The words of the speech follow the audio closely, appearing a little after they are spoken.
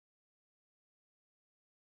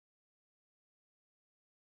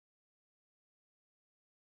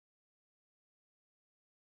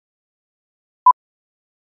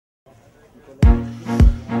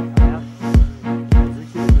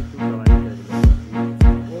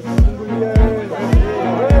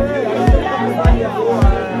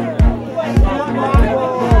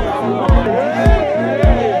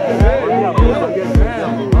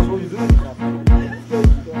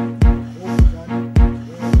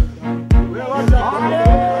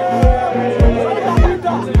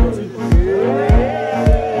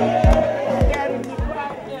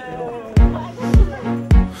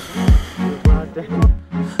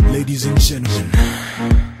Ladies and gentlemen,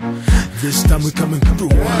 this time we're coming through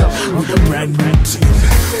with a brand new tune.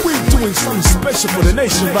 We're doing something special for the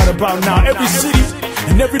nation right about now. Every city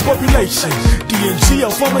and every population. DNG,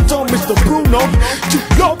 Alphamatone, Mr. Bruno,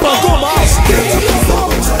 yo, Funga Mshipi.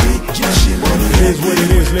 It is what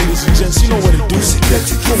it is, ladies and gents. You know what it do.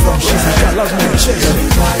 Funga Mshipi, got love my chest.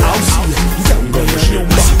 I'll see you. You got me on your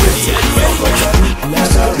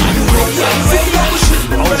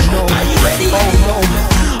mind.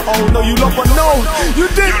 Oh no, you love, but no, you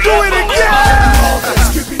didn't do it again.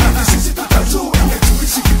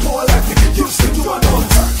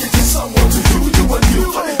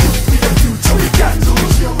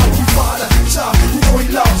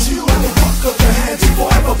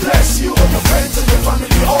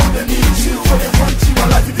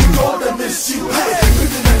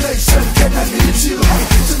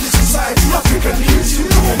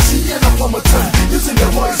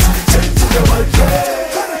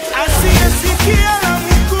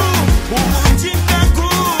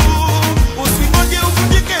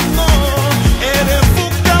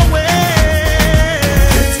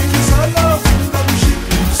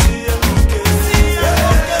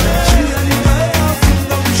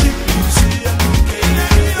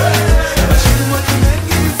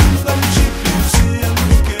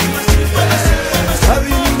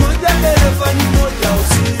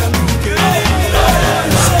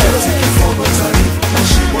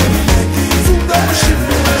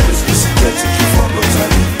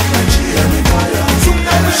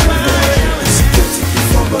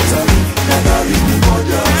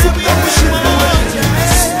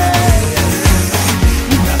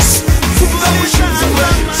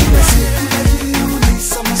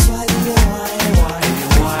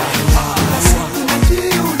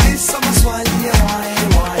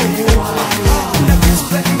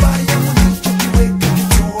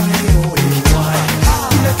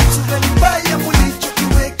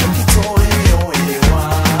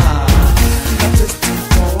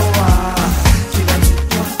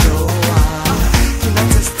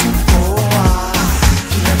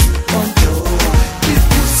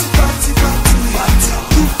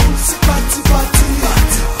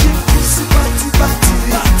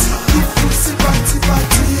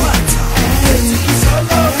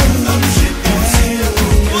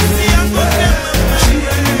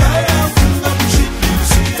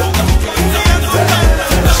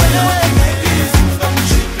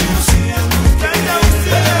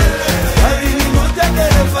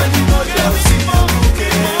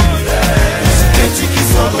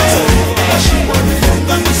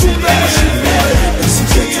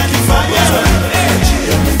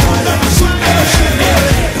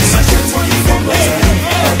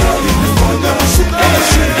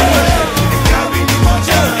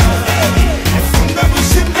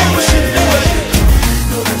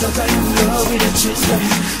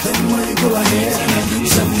 Anyway, go ahead,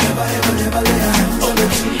 never ever let